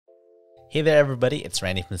Hey there everybody, it's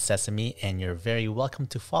Randy from Sesami and you're very welcome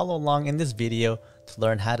to follow along in this video to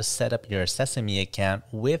learn how to set up your Sesami account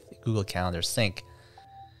with Google Calendar Sync.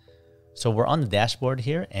 So we're on the dashboard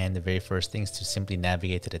here, and the very first thing is to simply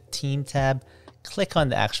navigate to the Team tab, click on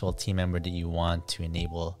the actual team member that you want to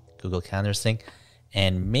enable Google Calendar Sync,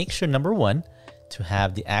 and make sure, number one, to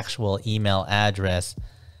have the actual email address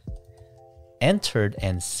entered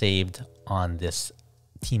and saved on this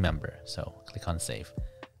team member. So click on Save.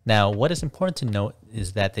 Now, what is important to note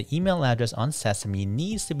is that the email address on Sesami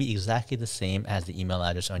needs to be exactly the same as the email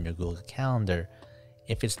address on your Google Calendar.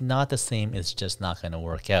 If it's not the same, it's just not going to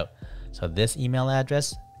work out. So this email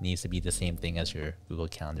address needs to be the same thing as your Google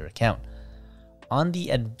Calendar account. On the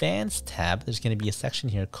Advanced tab, there's going to be a section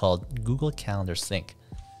here called Google Calendar Sync.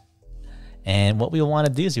 And what we want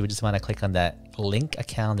to do is we just want to click on that Link a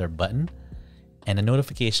Calendar button, and a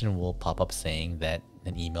notification will pop up saying that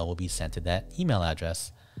an email will be sent to that email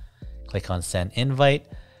address. Click on Send Invite.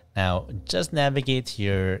 Now, just navigate to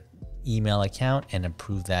your email account and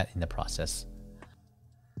approve that in the process.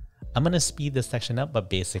 I'm going to speed this section up, but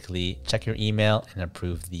basically check your email and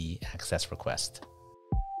approve the access request.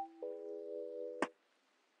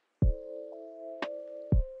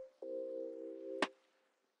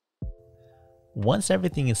 Once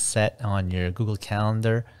everything is set on your Google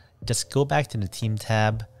Calendar, just go back to the Team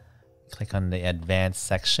tab, click on the Advanced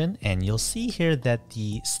section, and you'll see here that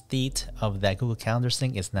the state of that Google Calendar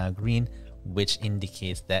Sync is now green, which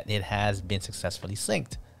indicates that it has been successfully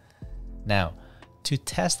synced. Now, to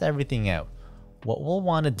test everything out, what we'll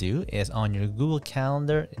want to do is on your Google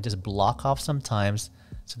Calendar, just block off some times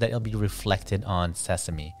so that it'll be reflected on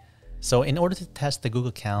Sesami. So in order to test the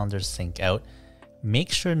Google Calendar Sync out,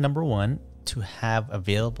 make sure, number one, to have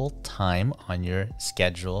available time on your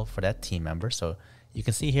schedule for that team member. So you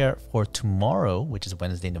can see here for tomorrow, which is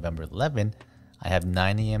Wednesday, November 11, I have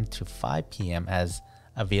 9 a.m. to 5 p.m. as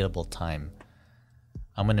available time.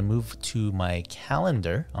 I'm going to move to my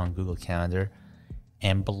calendar on Google Calendar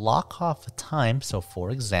and block off a time. So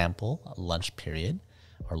for example, lunch period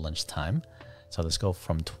or lunchtime. So let's go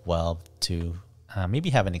from 12 to maybe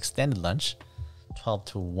have an extended lunch, 12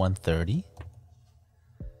 to 1:30.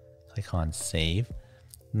 Click on Save.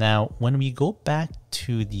 Now, when we go back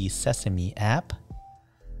to the Sesami app,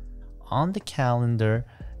 on the calendar,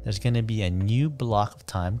 there's going to be a new block of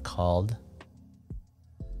time called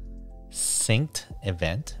Synced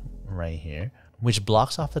Event right here, which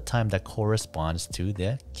blocks off the time that corresponds to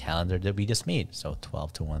the calendar that we just made. So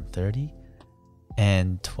 12 to 1:30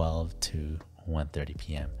 and 12 to 1:30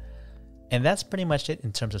 p.m. And that's pretty much it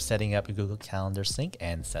in terms of setting up your Google Calendar Sync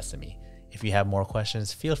and Sesami. If you have more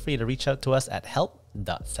questions, feel free to reach out to us at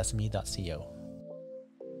help.sesami.co.